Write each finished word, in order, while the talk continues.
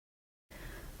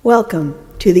Welcome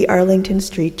to the Arlington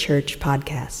Street Church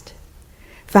podcast.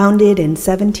 Founded in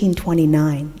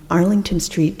 1729, Arlington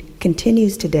Street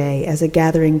continues today as a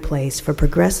gathering place for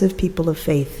progressive people of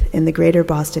faith in the greater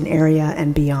Boston area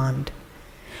and beyond.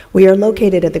 We are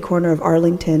located at the corner of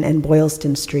Arlington and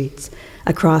Boylston Streets,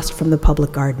 across from the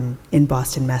Public Garden in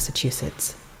Boston,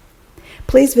 Massachusetts.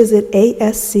 Please visit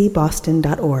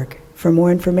ascboston.org for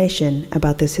more information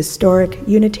about this historic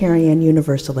Unitarian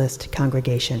Universalist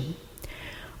congregation.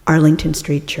 Arlington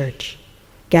Street Church,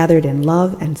 gathered in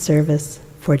love and service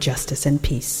for justice and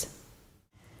peace.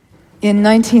 In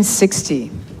 1960,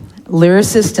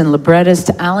 lyricist and librettist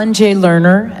Alan J.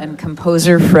 Lerner and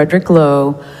composer Frederick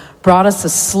Loewe brought us a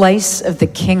slice of the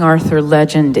King Arthur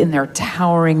legend in their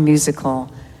towering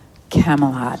musical,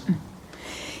 Camelot.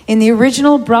 In the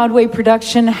original Broadway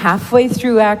production, halfway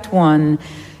through Act One,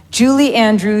 Julie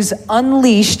Andrews'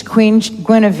 unleashed Queen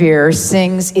Guinevere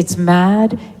sings "It's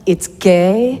mad, it's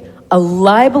gay," a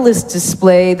libelous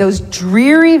display, those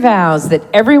dreary vows that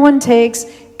everyone takes,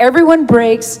 everyone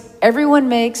breaks, everyone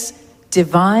makes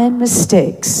divine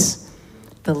mistakes.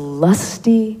 The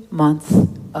lusty month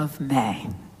of May.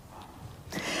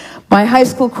 My high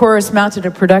school chorus mounted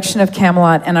a production of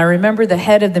Camelot, and I remember the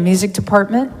head of the music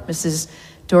department, Mrs.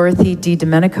 Dorothy D.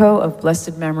 Domenico of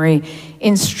blessed memory,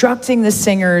 instructing the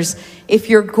singers, if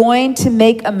you're going to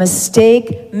make a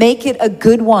mistake, make it a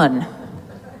good one.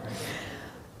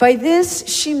 By this,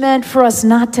 she meant for us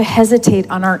not to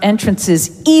hesitate on our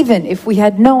entrances, even if we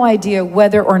had no idea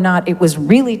whether or not it was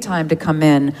really time to come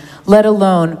in, let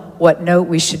alone what note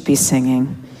we should be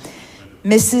singing.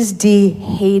 Mrs. D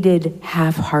hated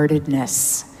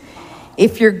half-heartedness.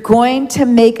 If you're going to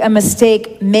make a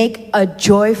mistake, make a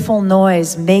joyful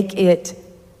noise, make it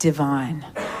divine.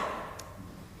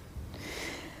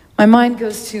 My mind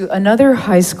goes to another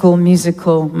high school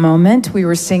musical moment. We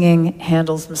were singing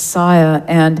Handel's Messiah,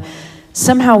 and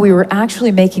somehow we were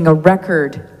actually making a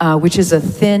record, which is a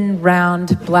thin,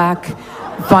 round, black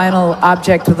vinyl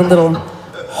object with a little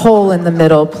hole in the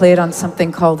middle, played on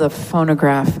something called a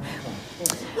phonograph.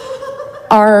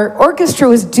 Our orchestra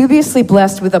was dubiously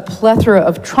blessed with a plethora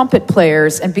of trumpet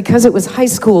players, and because it was high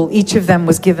school, each of them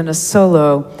was given a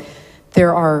solo.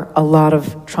 There are a lot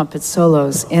of trumpet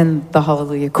solos in the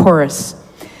Hallelujah Chorus.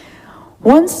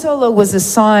 One solo was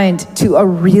assigned to a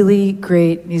really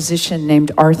great musician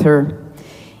named Arthur.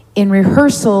 In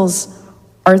rehearsals,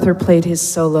 Arthur played his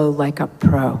solo like a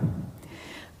pro.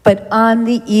 But on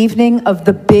the evening of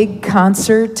the big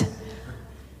concert,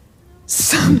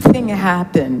 something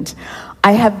happened.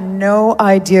 I have no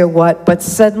idea what, but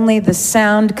suddenly the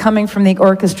sound coming from the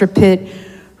orchestra pit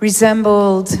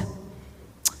resembled,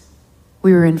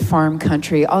 we were in farm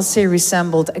country, I'll say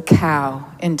resembled a cow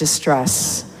in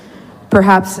distress,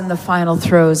 perhaps in the final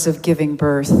throes of giving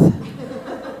birth.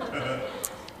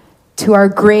 To our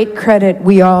great credit,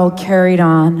 we all carried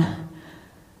on.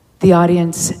 The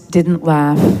audience didn't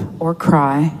laugh or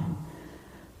cry,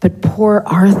 but poor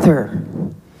Arthur,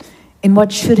 in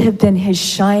what should have been his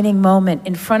shining moment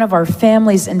in front of our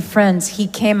families and friends, he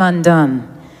came undone.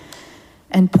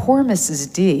 And poor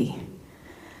Mrs. D.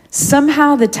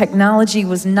 Somehow the technology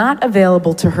was not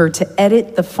available to her to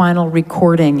edit the final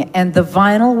recording, and the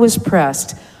vinyl was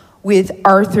pressed with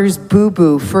Arthur's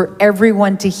boo-boo for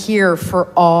everyone to hear for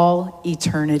all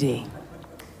eternity.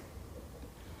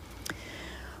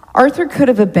 Arthur could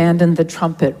have abandoned the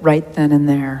trumpet right then and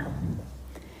there.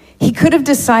 He could have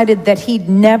decided that he'd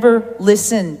never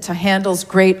listen to Handel's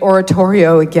great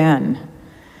oratorio again.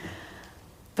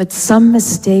 But some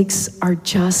mistakes are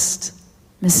just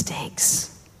mistakes.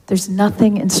 There's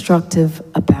nothing instructive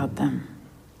about them.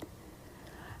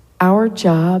 Our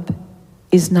job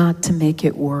is not to make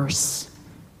it worse,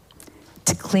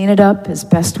 to clean it up as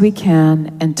best we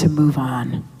can and to move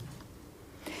on.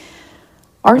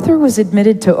 Arthur was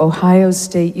admitted to Ohio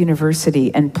State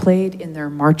University and played in their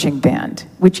marching band,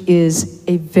 which is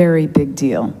a very big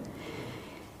deal,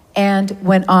 and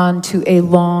went on to a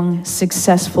long,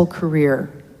 successful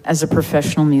career as a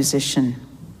professional musician.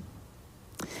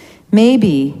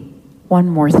 Maybe one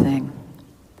more thing.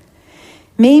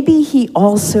 Maybe he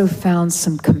also found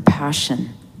some compassion,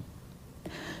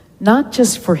 not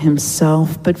just for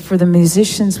himself, but for the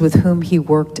musicians with whom he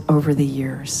worked over the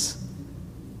years.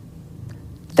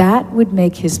 That would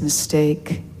make his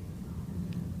mistake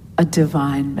a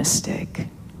divine mistake.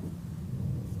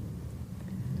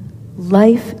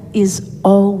 Life is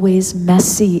always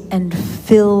messy and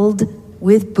filled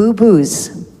with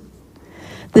boo-boos.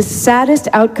 The saddest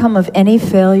outcome of any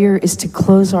failure is to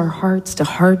close our hearts, to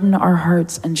harden our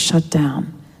hearts and shut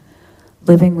down,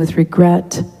 living with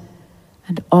regret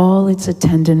and all its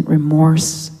attendant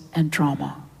remorse and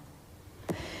drama.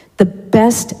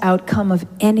 best outcome of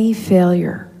any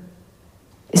failure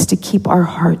is to keep our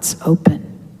hearts open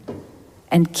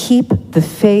and keep the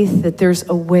faith that there's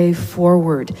a way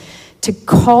forward, to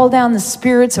call down the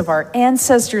spirits of our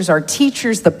ancestors, our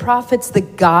teachers, the prophets, the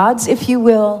gods, if you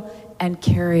will, and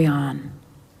carry on.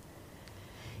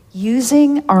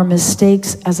 Using our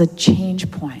mistakes as a change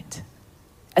point,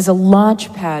 as a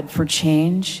launch pad for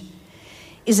change,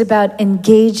 is about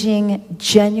engaging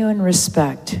genuine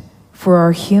respect for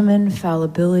our human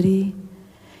fallibility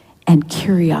and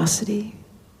curiosity,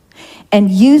 and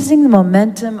using the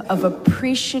momentum of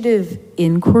appreciative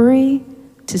inquiry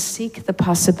to seek the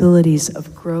possibilities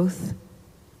of growth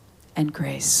and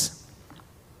grace.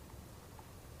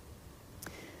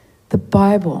 The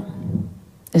Bible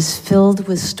is filled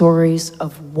with stories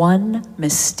of one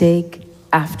mistake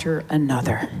after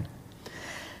another.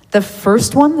 The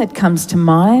first one that comes to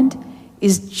mind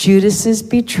is Judas's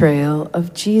betrayal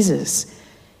of Jesus.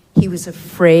 He was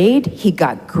afraid, he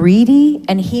got greedy,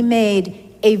 and he made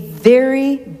a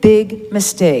very big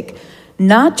mistake,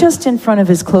 not just in front of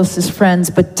his closest friends,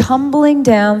 but tumbling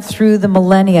down through the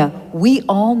millennia. We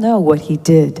all know what he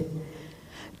did.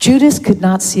 Judas could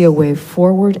not see a way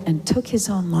forward and took his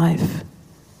own life.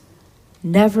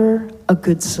 Never a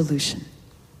good solution,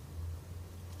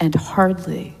 and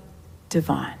hardly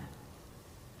divine.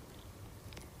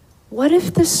 What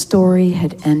if the story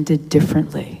had ended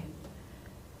differently,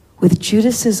 with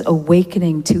Judas's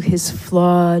awakening to his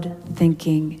flawed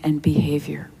thinking and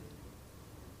behavior?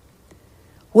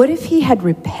 What if he had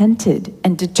repented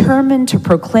and determined to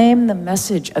proclaim the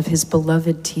message of his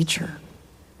beloved teacher?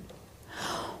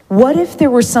 What if there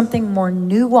were something more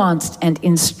nuanced and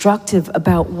instructive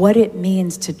about what it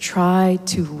means to try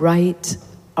to right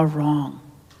a wrong?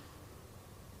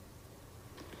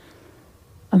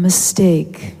 A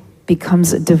mistake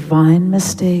becomes a divine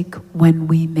mistake when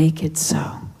we make it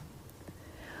so.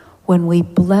 When we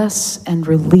bless and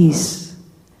release,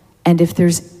 and if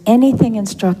there's anything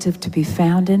instructive to be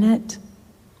found in it,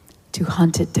 to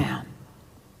hunt it down.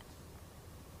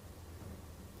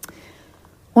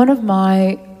 One of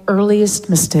my earliest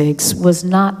mistakes was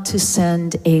not to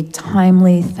send a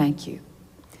timely thank you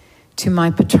to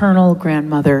my paternal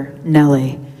grandmother,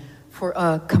 Nellie, for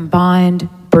a combined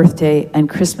birthday and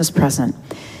Christmas present.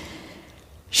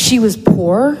 She was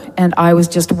poor, and I was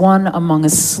just one among a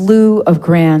slew of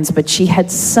grands, but she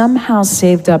had somehow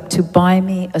saved up to buy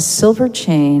me a silver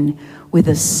chain with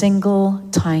a single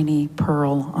tiny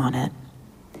pearl on it.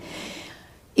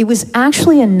 It was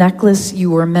actually a necklace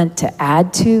you were meant to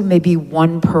add to, maybe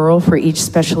one pearl for each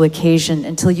special occasion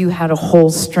until you had a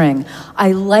whole string.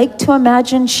 I like to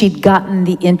imagine she'd gotten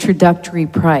the introductory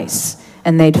price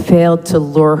and they'd failed to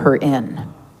lure her in.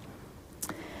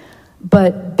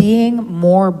 But being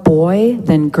more boy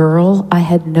than girl, I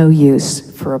had no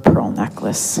use for a pearl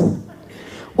necklace.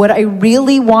 What I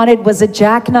really wanted was a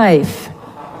jackknife.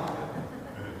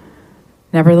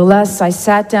 Nevertheless, I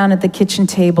sat down at the kitchen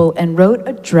table and wrote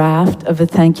a draft of a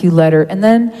thank you letter and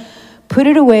then put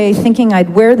it away thinking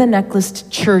I'd wear the necklace to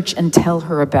church and tell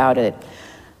her about it,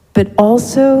 but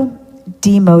also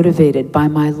demotivated by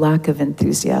my lack of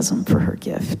enthusiasm for her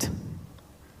gift.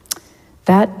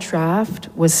 That draft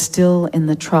was still in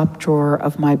the top drawer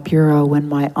of my bureau when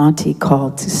my auntie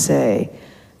called to say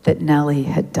that Nellie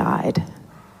had died.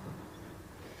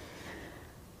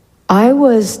 I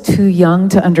was too young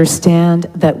to understand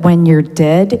that when you're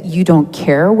dead, you don't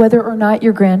care whether or not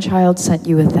your grandchild sent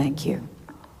you a thank you.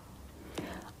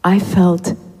 I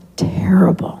felt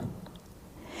terrible.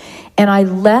 And I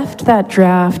left that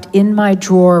draft in my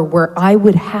drawer where I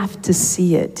would have to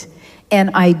see it. And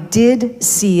I did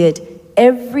see it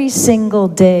every single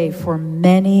day for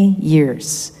many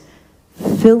years,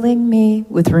 filling me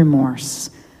with remorse,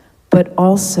 but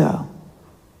also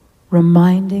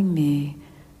reminding me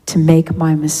to make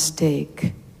my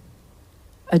mistake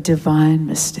a divine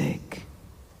mistake.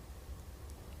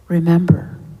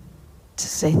 Remember to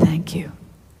say thank you.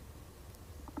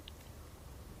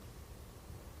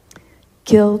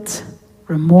 Guilt,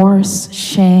 remorse,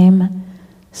 shame,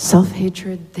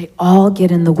 self-hatred, they all get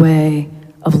in the way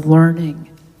of learning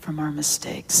from our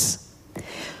mistakes.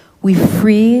 We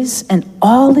freeze and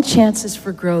all the chances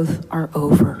for growth are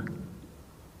over.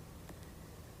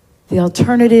 The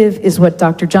alternative is what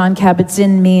Dr. Jon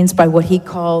Kabat-Zinn means by what he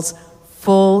calls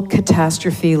full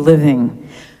catastrophe living.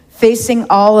 Facing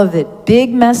all of it,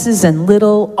 big messes and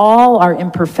little, all our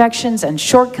imperfections and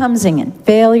shortcomings and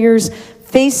failures,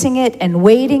 facing it and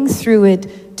wading through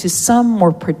it to some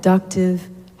more productive,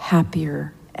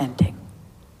 happier ending.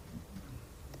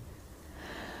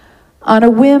 On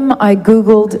a whim, I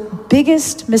Googled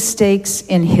biggest mistakes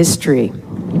in history.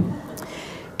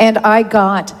 And I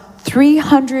got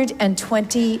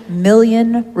 320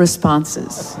 million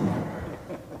responses.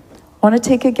 Want to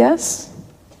take a guess?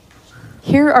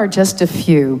 Here are just a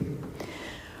few.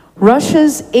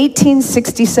 Russia's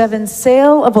 1867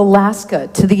 sale of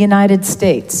Alaska to the United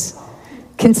States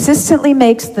consistently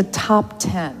makes the top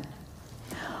 10.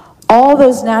 All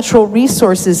those natural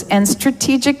resources and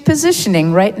strategic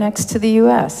positioning right next to the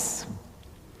US.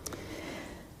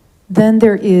 Then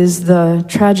there is the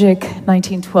tragic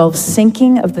 1912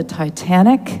 sinking of the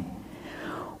Titanic,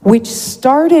 which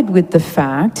started with the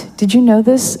fact, did you know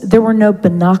this? There were no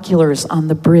binoculars on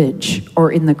the bridge or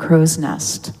in the crow's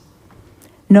nest.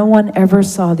 No one ever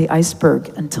saw the iceberg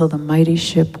until the mighty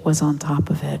ship was on top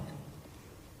of it.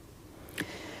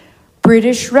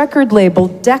 British record label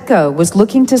Decca was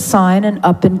looking to sign an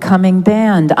up-and-coming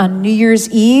band. On New Year's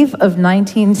Eve of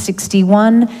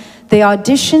 1961, they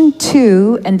auditioned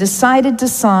to and decided to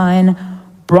sign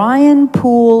Brian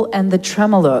Poole and the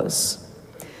Tremolos.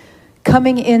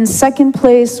 Coming in second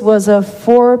place was a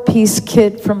four-piece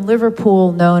kit from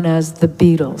Liverpool known as the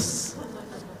Beatles.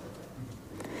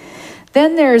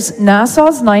 Then there's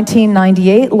NASA's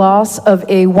 1998 loss of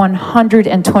a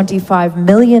 $125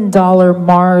 million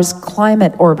Mars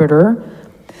climate orbiter.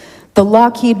 The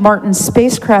Lockheed Martin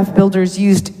spacecraft builders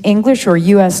used English or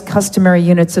US customary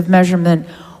units of measurement,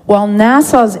 while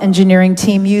NASA's engineering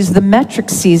team used the metric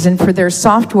season for their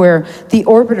software. The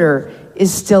orbiter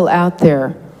is still out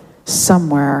there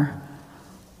somewhere,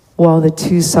 while the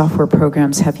two software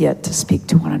programs have yet to speak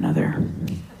to one another.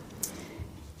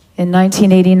 In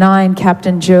 1989,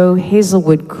 Captain Joe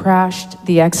Hazelwood crashed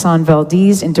the Exxon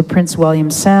Valdez into Prince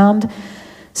William Sound,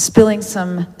 spilling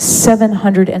some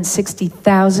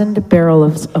 760,000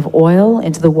 barrels of oil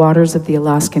into the waters of the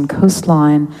Alaskan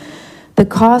coastline. The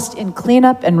cost in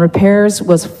cleanup and repairs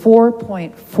was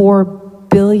 $4.4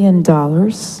 billion.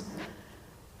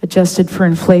 Adjusted for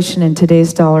inflation in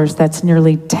today's dollars, that's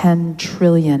nearly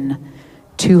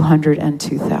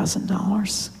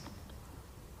 $10,202,000.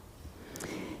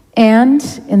 And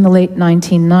in the late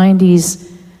 1990s,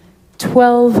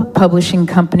 12 publishing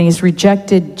companies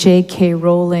rejected J.K.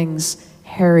 Rowling's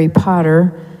Harry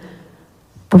Potter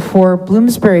before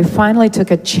Bloomsbury finally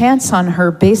took a chance on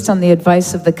her based on the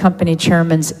advice of the company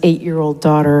chairman's 8-year-old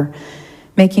daughter,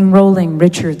 making Rowling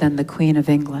richer than the Queen of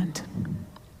England.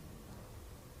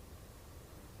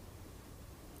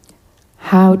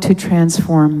 How to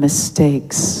transform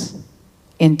mistakes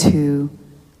into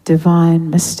divine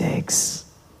mistakes.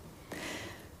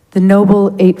 The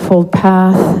Noble Eightfold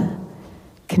Path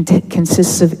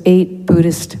consists of 8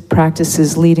 Buddhist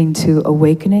practices leading to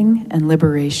awakening and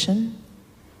liberation.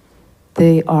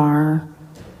 They are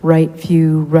right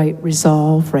view, right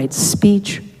resolve, right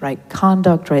speech, right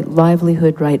conduct, right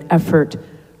livelihood, right effort,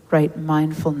 right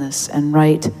mindfulness, and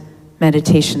right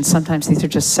meditation. Sometimes these are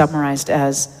just summarized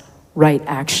as right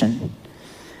action.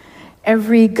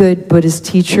 Every good Buddhist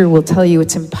teacher will tell you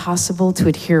it's impossible to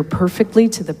adhere perfectly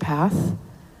to the path.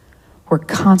 We're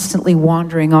constantly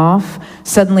wandering off,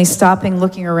 suddenly stopping,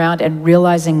 looking around, and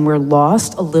realizing we're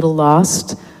lost, a little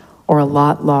lost, or a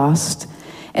lot lost.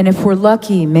 And if we're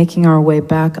lucky, making our way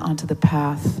back onto the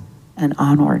path and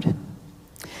onward.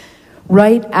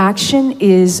 Right action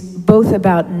is both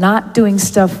about not doing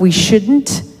stuff we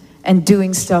shouldn't and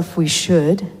doing stuff we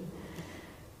should.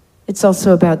 It's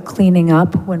also about cleaning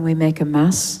up when we make a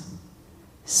mess.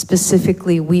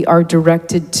 Specifically, we are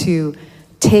directed to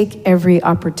take every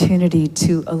opportunity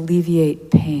to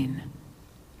alleviate pain.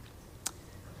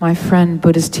 My friend,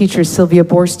 Buddhist teacher Sylvia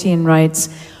Boorstein writes,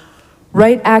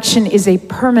 right action is a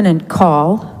permanent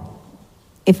call.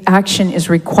 If action is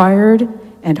required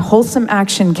and wholesome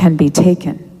action can be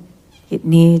taken, it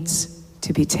needs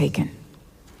to be taken.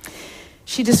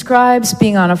 She describes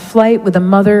being on a flight with a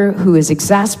mother who is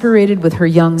exasperated with her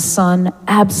young son,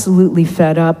 absolutely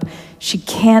fed up. She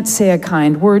can't say a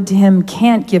kind word to him,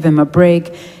 can't give him a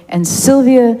break, and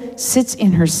Sylvia sits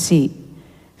in her seat,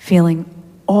 feeling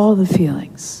all the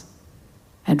feelings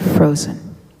and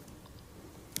frozen.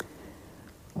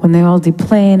 When they all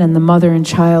deplane and the mother and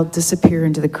child disappear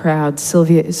into the crowd,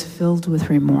 Sylvia is filled with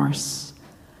remorse.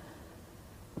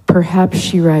 Perhaps,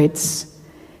 she writes,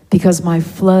 because my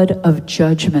flood of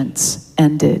judgments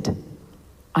ended,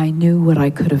 I knew what I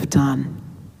could have done.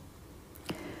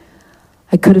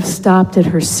 I could have stopped at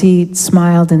her seat,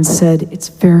 smiled, and said, it's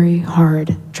very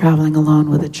hard traveling alone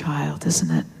with a child,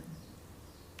 isn't it?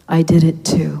 I did it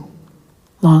too,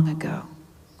 long ago,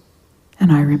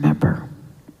 and I remember.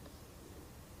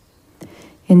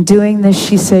 In doing this,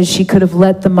 she says she could have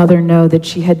let the mother know that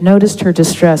she had noticed her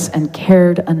distress and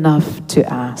cared enough to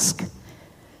ask.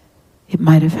 It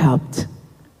might have helped.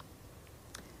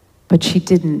 But she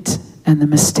didn't, and the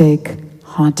mistake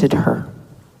haunted her.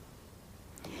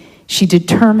 She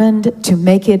determined to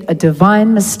make it a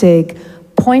divine mistake,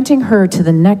 pointing her to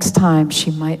the next time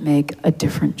she might make a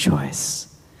different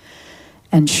choice.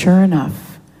 And sure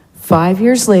enough, 5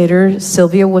 years later,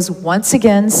 Sylvia was once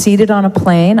again seated on a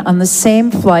plane on the same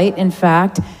flight, in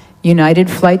fact, United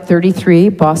Flight 33,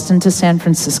 Boston to San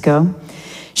Francisco.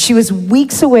 She was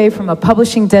weeks away from a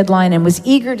publishing deadline and was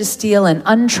eager to steal an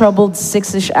untroubled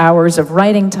 6-ish hours of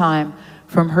writing time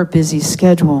from her busy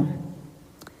schedule.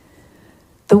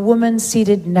 The woman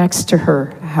seated next to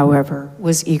her, however,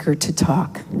 was eager to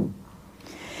talk.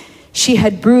 She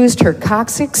had bruised her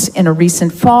coccyx in a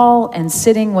recent fall, and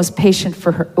sitting was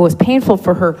painful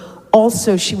for her.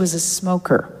 Also, she was a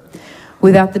smoker.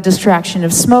 Without the distraction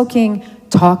of smoking,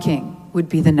 talking would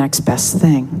be the next best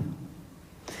thing.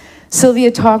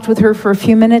 Sylvia talked with her for a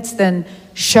few minutes, then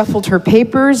shuffled her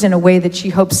papers in a way that she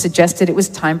hoped suggested it was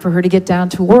time for her to get down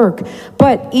to work.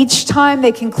 But each time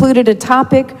they concluded a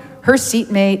topic, her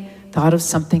seatmate thought of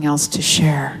something else to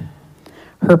share.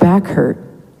 Her back hurt,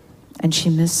 and she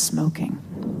missed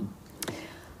smoking.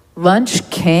 Lunch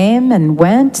came and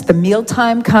went. The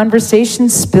mealtime conversation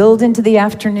spilled into the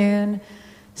afternoon.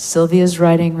 Sylvia's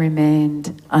writing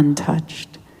remained untouched.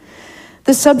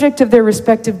 The subject of their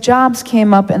respective jobs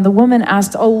came up, and the woman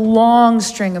asked a long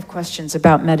string of questions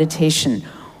about meditation.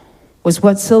 Was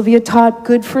what Sylvia taught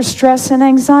good for stress and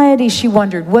anxiety, she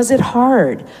wondered. Was it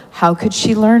hard? How could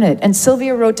she learn it? And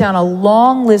Sylvia wrote down a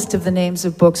long list of the names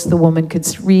of books the woman could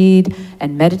read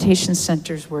and meditation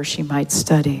centers where she might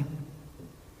study.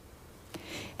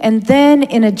 And then,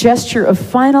 in a gesture of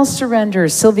final surrender,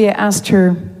 Sylvia asked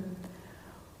her,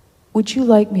 "Would you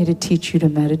like me to teach you to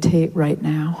meditate right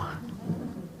now?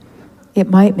 It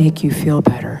might make you feel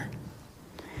better."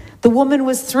 The woman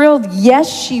was thrilled. Yes,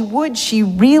 she would. She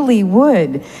really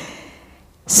would.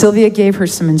 Sylvia gave her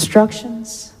some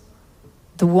instructions.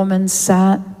 The woman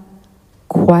sat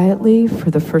quietly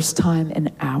for the first time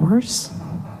in hours.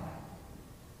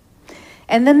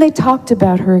 And then they talked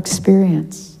about her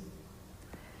experience.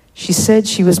 She said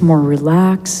she was more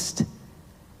relaxed,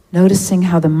 noticing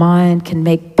how the mind can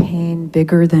make pain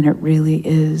bigger than it really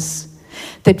is.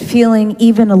 That feeling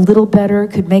even a little better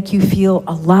could make you feel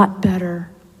a lot better.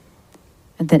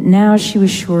 And that now she was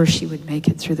sure she would make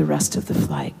it through the rest of the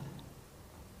flight.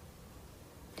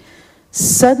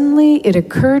 Suddenly, it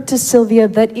occurred to Sylvia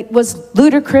that it was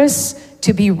ludicrous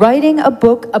to be writing a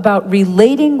book about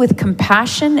relating with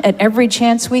compassion at every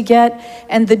chance we get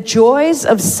and the joys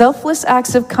of selfless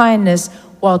acts of kindness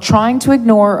while trying to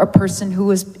ignore a person who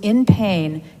was in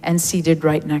pain and seated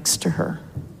right next to her.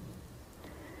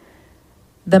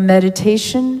 The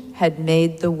meditation had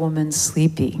made the woman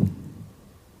sleepy.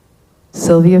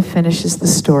 Sylvia finishes the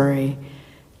story.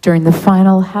 During the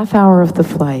final half hour of the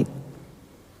flight,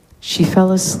 she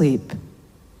fell asleep,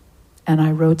 and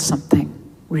I wrote something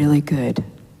really good.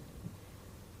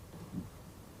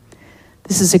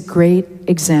 This is a great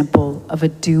example of a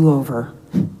do-over.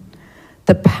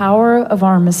 The power of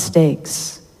our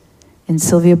mistakes, in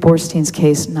Sylvia Boorstein's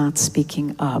case, not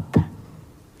speaking up,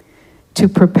 to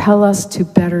propel us to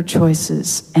better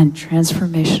choices and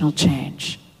transformational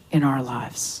change in our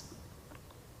lives.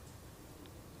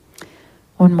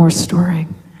 One more story.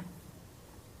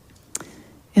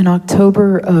 In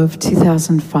October of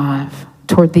 2005,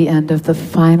 toward the end of the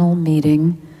final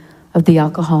meeting of the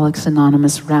Alcoholics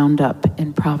Anonymous Roundup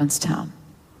in Provincetown,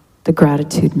 the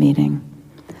gratitude meeting,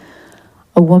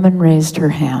 a woman raised her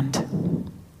hand.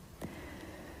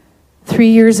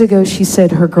 3 years ago, she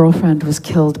said her girlfriend was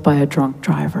killed by a drunk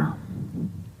driver.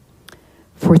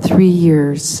 For 3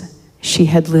 years, she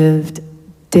had lived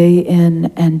day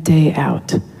in and day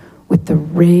out with the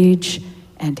rage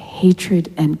and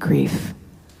hatred and grief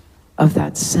of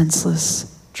that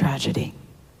senseless tragedy.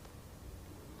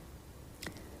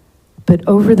 But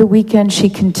over the weekend, she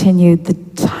continued, the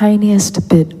tiniest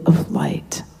bit of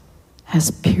light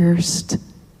has pierced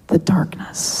the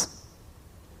darkness.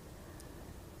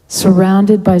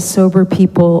 Surrounded by sober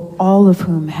people, all of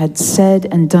whom had said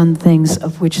and done things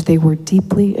of which they were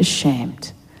deeply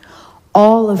ashamed,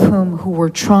 all of whom who were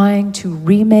trying to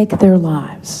remake their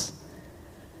lives,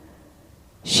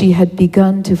 she had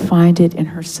begun to find it in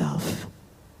herself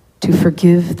to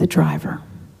forgive the driver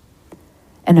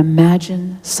and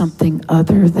imagine something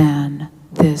other than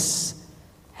this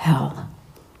hell.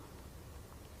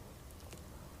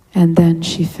 And then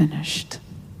she finished.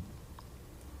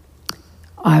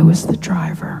 I was the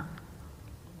driver.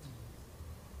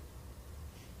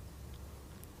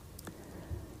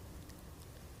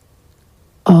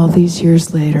 All these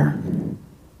years later,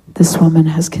 this woman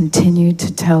has continued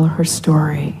to tell her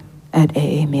story at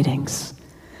AA meetings,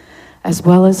 as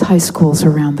well as high schools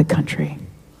around the country,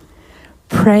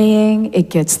 praying it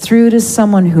gets through to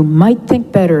someone who might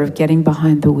think better of getting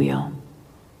behind the wheel.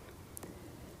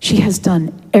 She has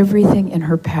done everything in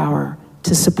her power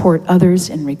to support others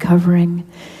in recovering,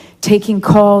 taking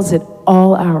calls at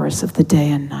all hours of the day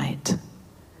and night.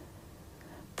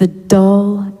 The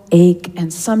dull ache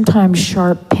and sometimes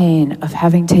sharp pain of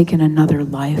having taken another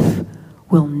life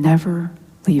will never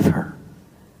leave her.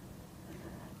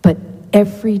 But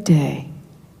every day,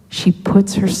 she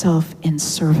puts herself in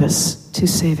service to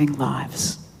saving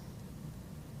lives,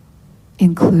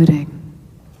 including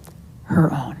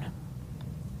her own.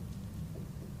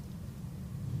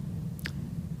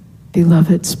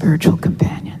 Beloved spiritual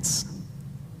companions,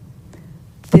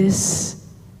 this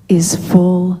is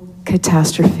full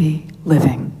catastrophe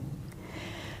living.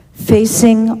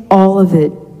 Facing all of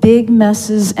it, big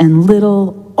messes and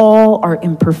little, all our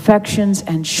imperfections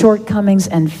and shortcomings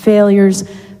and failures,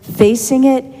 facing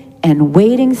it and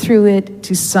wading through it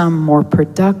to some more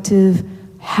productive,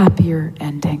 happier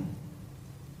ending.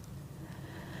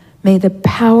 May the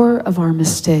power of our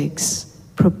mistakes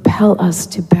propel us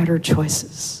to better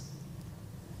choices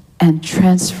and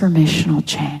transformational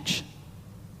change.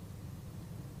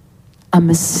 A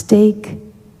mistake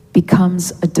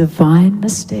becomes a divine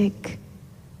mistake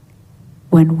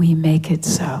when we make it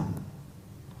so.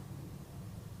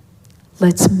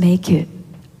 Let's make it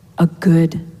a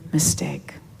good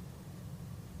mistake.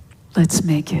 Let's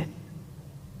make it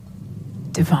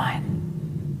divine.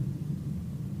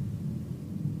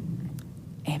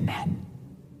 Amen.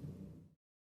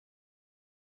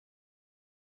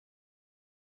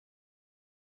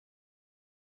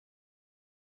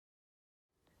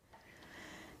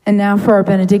 And now for our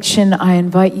benediction, I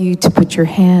invite you to put your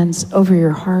hands over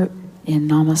your heart in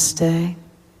Namaste.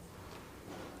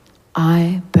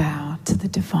 I bow to the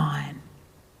divine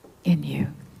in you.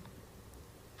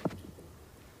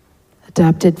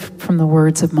 Adapted from the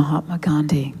words of Mahatma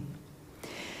Gandhi.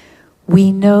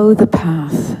 We know the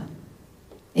path.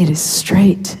 It is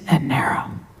straight and narrow.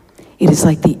 It is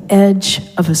like the edge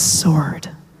of a sword.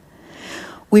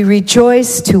 We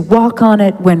rejoice to walk on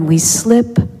it. When we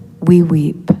slip, we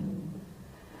weep.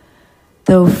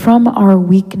 Though from our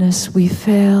weakness we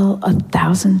fail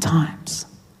 1,000 times,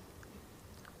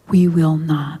 we will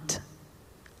not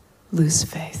lose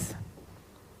faith.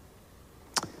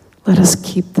 Let us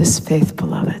keep this faith,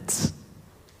 beloveds,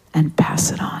 and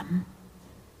pass it on.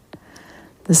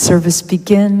 The service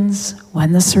begins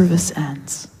when the service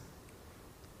ends.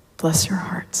 Bless your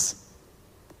hearts.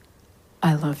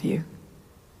 I love you.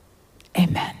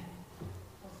 Amen.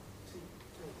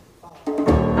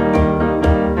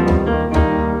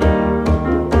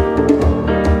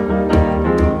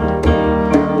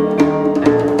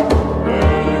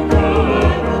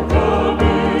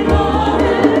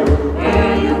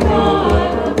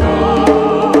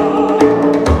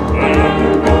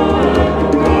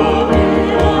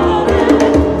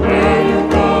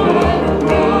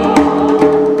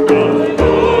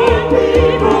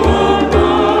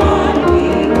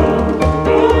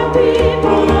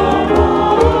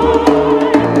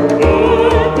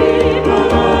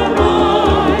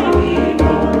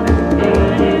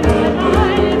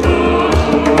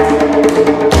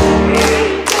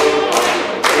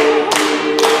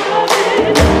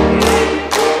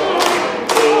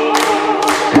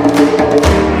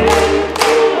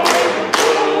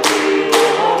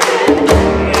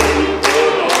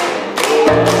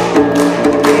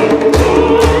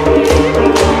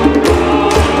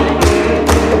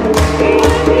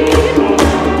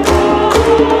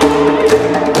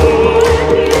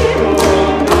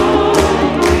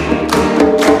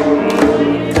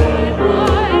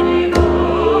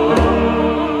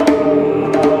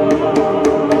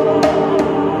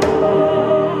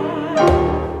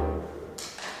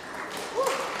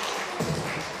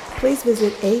 Please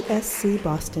visit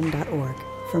ascboston.org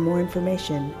for more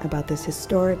information about this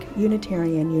historic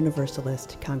Unitarian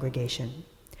Universalist congregation.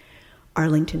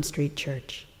 Arlington Street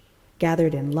Church,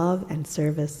 gathered in love and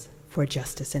service for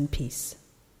justice and peace.